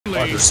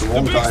there's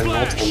one guy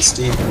not on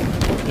Steam.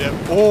 Yeah.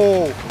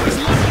 Oh!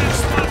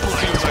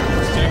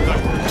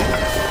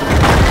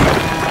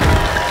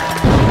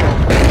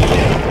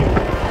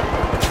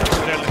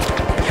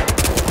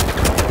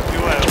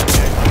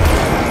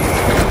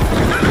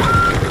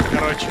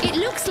 It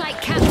looks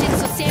like Captain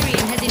Sosarian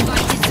has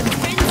invited some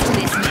friends to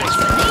this match,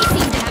 but they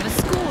seem to have a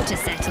score to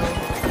settle.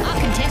 Our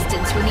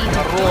contestants will need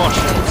to dodge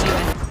those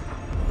US.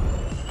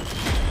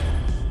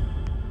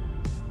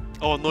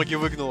 О, ноги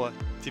выгнуло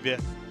тебе.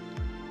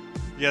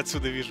 Я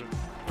отсюда вижу.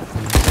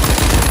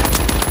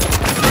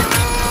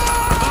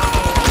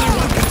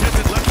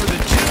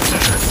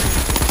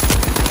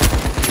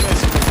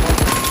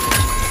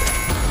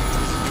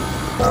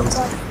 And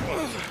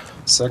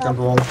second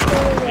one.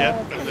 Yeah,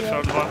 and the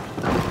third one.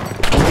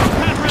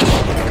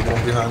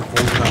 One behind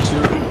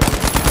you.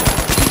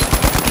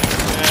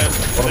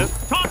 And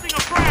Tossing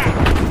a frag!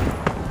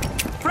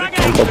 Frag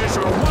out fish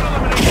or one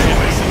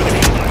elimination.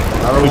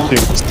 Another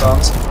one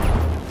stands.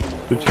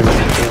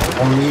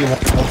 On me, one.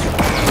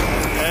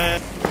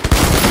 and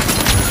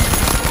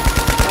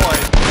boy.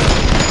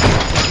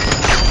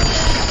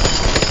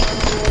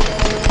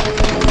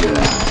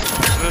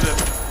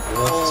 Brilliant.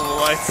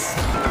 Oh, lights.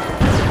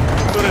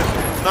 Good.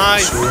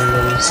 Nice.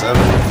 7.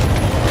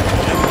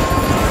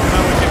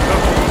 Now we can go.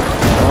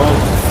 Oh,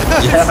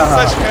 yeah.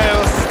 Such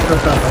chaos.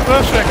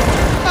 Perfect.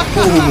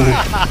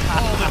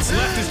 All that's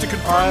left is to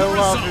confirm I the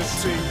love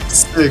results. this thing.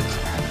 Stick.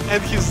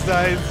 And he's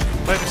died.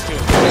 But still.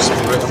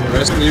 I'm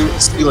rescuing you.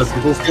 Steal it.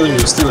 We're both killing you.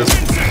 Steal it.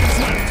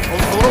 On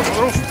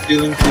the roof.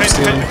 Stealing. Keep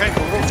stealing. Behind,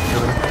 on the roof.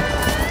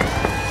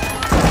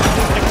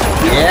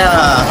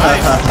 Yeah.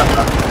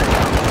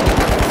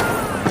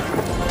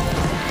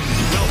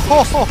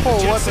 Oh, what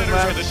a Jet-setters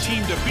are the match.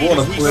 team to beat What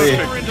a as we play.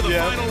 enter into the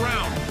Yeah. final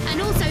round.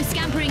 And also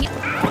scampering.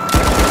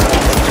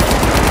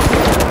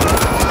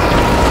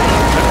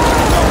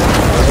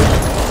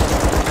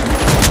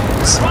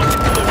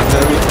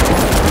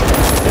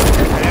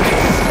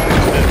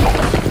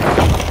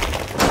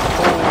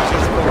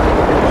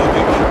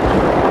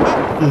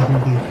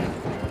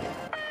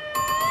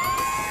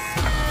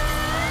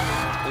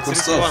 It's Good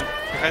risky stuff. one.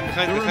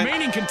 Behind. The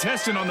remaining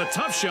contestant on the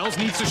tough shells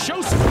needs to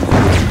show some.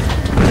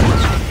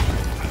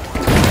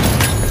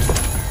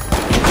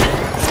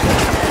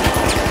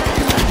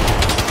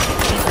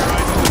 Keep your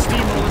eyes on the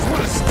steamrollers. What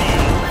a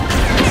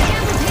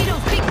steal!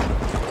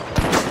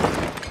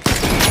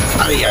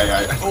 Ay, ay,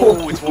 ay.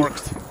 Oh, it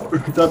worked.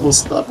 That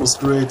was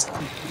great.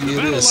 The It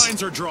battle is.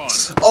 lines are drawn.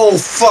 Oh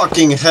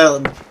fucking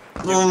hell!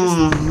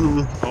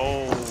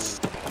 Oh.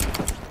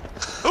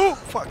 Oh,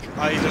 fuck.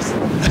 I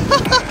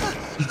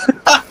just...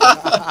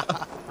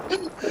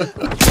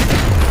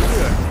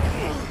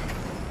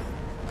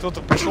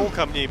 Кто-то пришел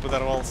ко мне и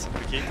подорвался,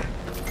 прикинь.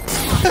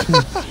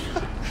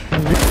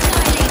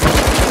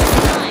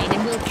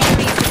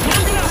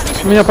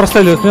 Меня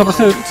простреливают, меня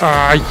простреливают.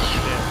 Ай!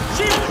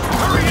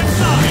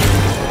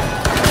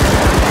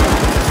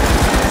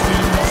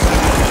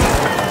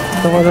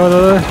 Давай, давай,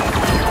 давай.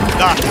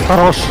 Да.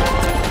 Хорош.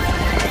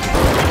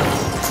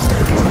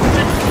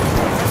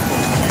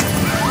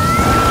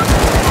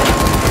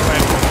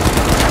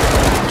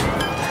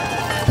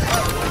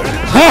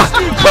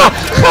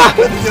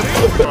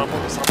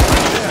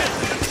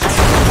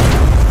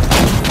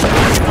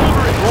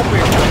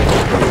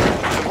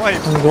 Давай,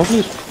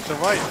 Гопнешь?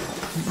 давай.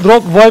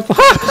 Дроп, вайп.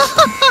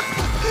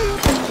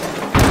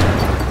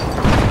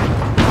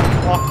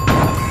 О.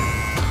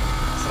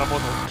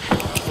 Сработал.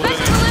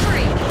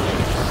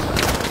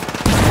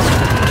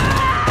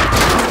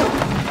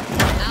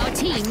 Our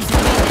teams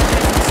have made their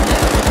presence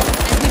known,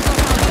 as we've got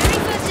our very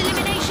first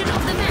elimination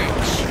of the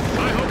match.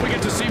 I hope we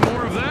get to see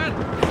more of that.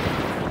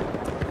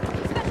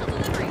 Special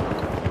delivery.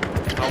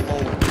 Алло.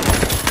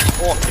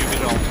 О, не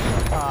убежал.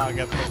 А,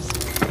 готов.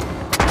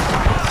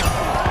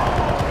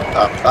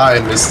 I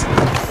missed.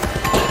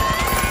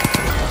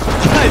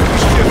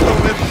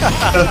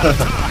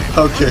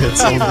 Okay,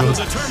 it's all good.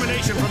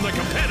 Determination from the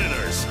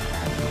competitors.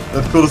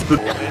 That could have been.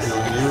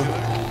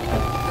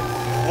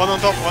 One on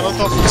top, one on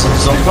top.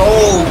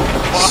 Oh!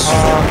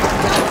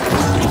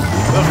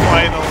 The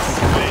finals.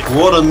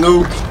 What a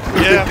nuke!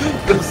 Yeah.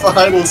 The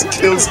finals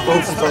kills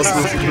both of us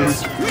with a nuke.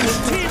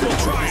 Team will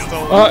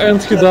triumph. Ah,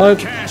 and he died.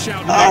 Cash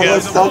out. Ah,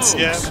 guess. that's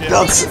Yeah.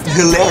 that's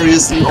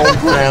hilariously on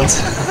brand.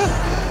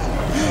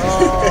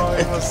 Oh,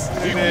 it was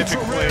an epic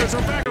Ultra play. rares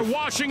are back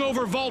washing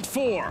over Vault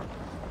 4.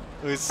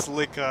 It's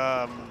like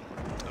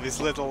this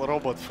little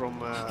robot from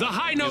The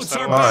high notes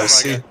Star are Wars Ah, I back.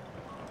 see.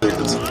 Fuck, I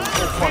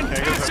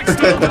Fantastic guess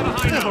stuff on the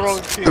high I'm notes.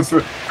 wrong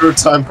team. Third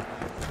time.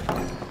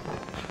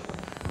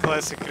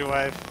 Classic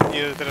revive.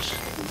 Near trash.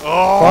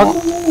 Oh!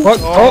 Fuck.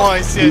 Oh, Oh,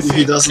 I see, I He see.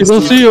 he doesn't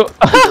don't see you.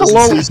 Doesn't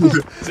Low. see you.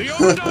 The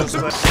overdose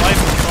are That's light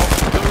on top.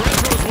 The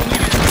retros will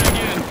need to try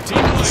again.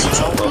 Team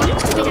Light.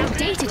 Looks to be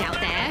outdated out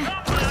there.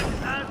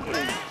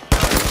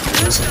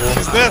 He's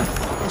dead.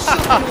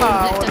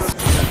 Left us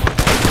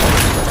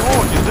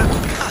О, he's dead.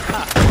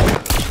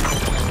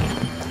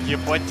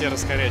 Ебать тебя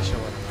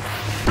раскорячило.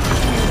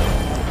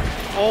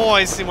 Oh,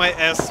 I see my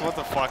ass. What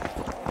the fuck?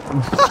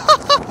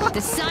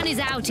 The sun is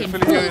out in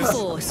full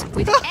force,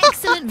 with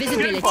excellent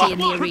visibility in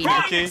the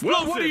arena. Okay.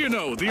 Well, what do you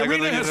know? The I'm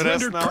arena gonna has need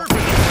rest rendered now. perfect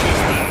for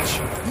this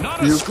match.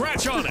 Not a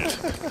scratch on it.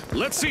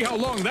 Let's see how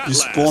long that You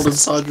lasts. spawned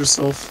inside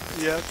yourself.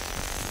 Yeah.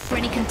 For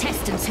any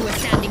contestants who are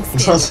standing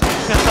still, What?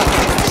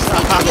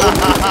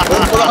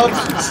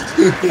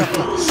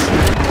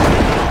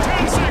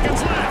 10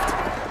 seconds left.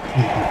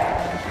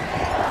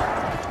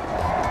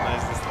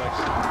 Nice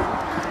distraction.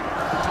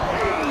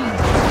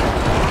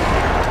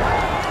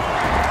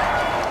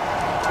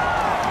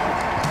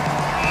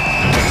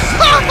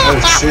 Oh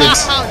shit.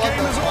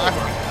 Game is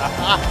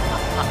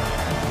over.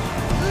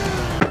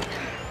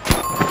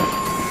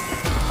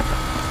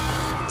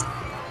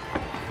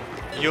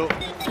 He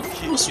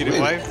Wait,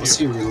 revived was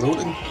you. he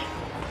reloading?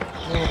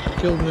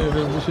 Killed me with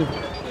the ship.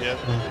 Yeah.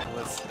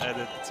 Let's add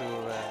it to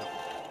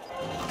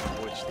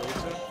watch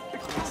later.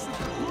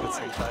 Get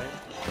some time.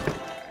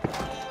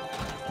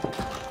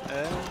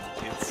 And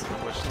it's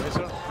watch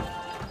later.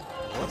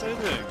 What are you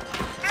doing?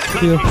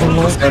 Here for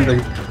my.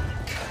 Ending.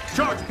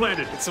 Charge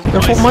planted. It's a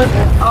Careful, my. A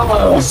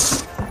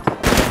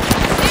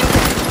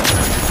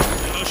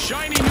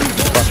shiny new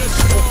ball just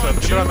spawned.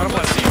 Вчера Let's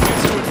нормально. see who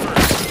gets to it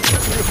first.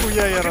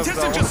 Нихуя я раздал.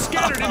 Contestant just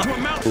scattered into a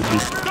mountain. Go.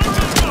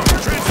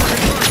 Transfer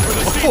confirmed for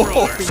the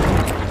steamrollers.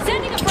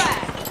 sending a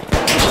frag.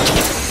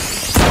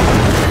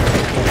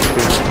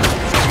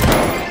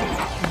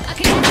 A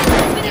contestant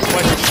has been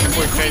eliminated and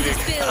their point is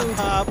filled.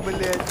 А,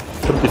 блядь.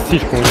 Трупе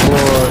стичка, у него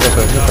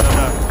это.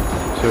 Да-да-да.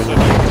 Все, нет.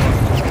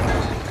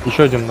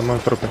 Еще один на моем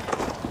трупе.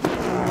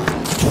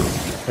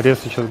 Рез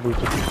сейчас будет.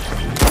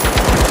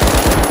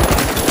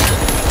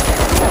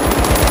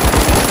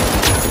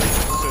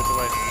 Все,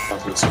 давай.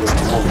 Fuck, it's good.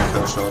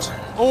 Kill shot.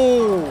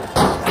 Oh!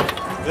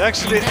 They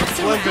actually That's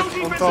a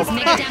landed on top.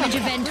 mega damage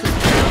event with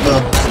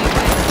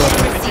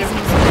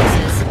seasonal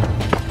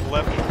bonuses.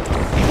 Left.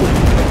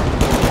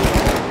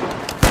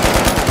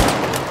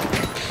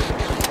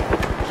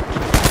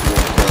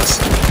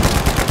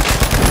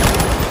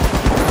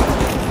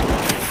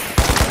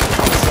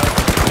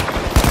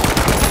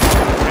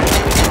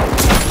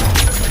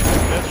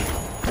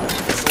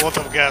 It's a lot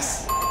of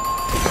gas. A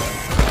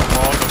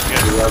lot of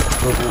gas.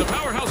 The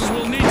powerhouses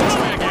will need to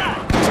try again.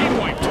 Team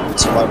wiped.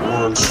 It's my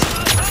orange.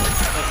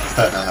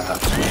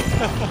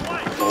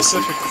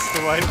 Awesome. It's the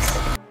vibes.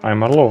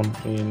 I'm alone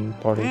in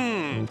party.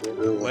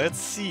 Let's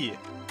see.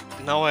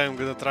 Now I'm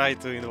gonna try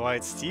to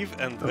invite Steve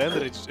and then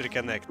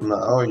reconnect.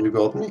 Now you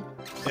got me.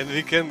 And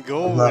we can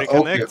go Now,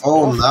 reconnect. okay.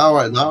 Oh,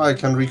 off- now I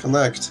can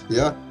reconnect.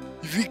 Yeah.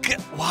 We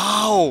can.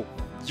 Wow!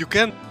 You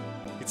can.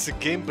 It's a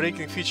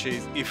game-breaking feature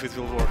if it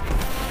will work.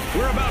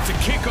 We're about to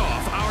kick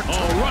off our.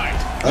 All right.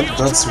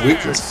 That's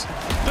wicked.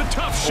 The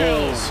tough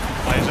shells.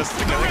 I just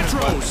The reconnected,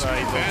 retros. but I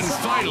And don't.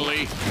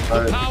 finally, I-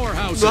 the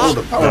powerhouses. Oh,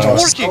 the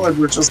powerhouse. working. Oh,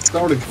 we're just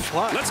starting.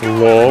 Let's go.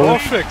 Lol.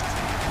 Perfect.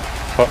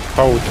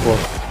 How it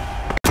works?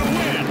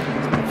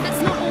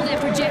 That's not all they're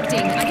projecting.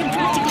 I can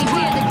practically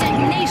hear the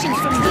detonations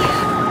from here.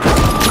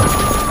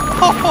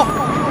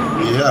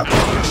 Yeah.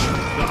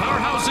 The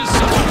powerhouses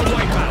suffered a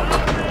wipeout.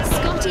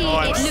 Scotty, Oh,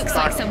 I'm it looks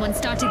stuck. like someone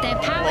started their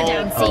power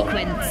down Oh.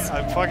 sequence.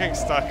 I'm fucking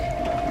stuck.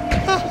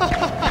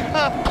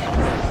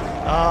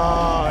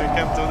 Ah, I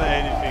can't do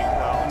anything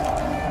now.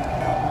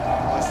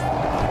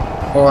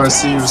 Oh, I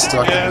see you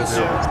stuck in Yes,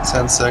 video. yeah.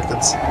 10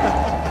 seconds.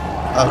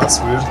 Ah, that's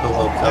weird.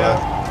 Hello, Yeah. Kara.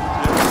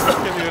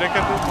 Can you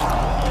record it?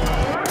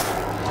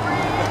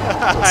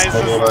 That's it's,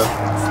 not what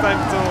it's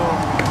time to.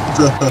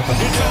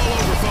 It's all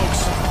over,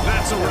 folks.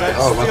 That's a wrap.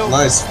 Oh, but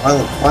nice.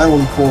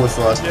 Finally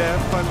qualified. Yeah,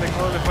 finally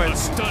qualified. A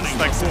stunning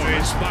Stack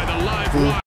situation. performance by the live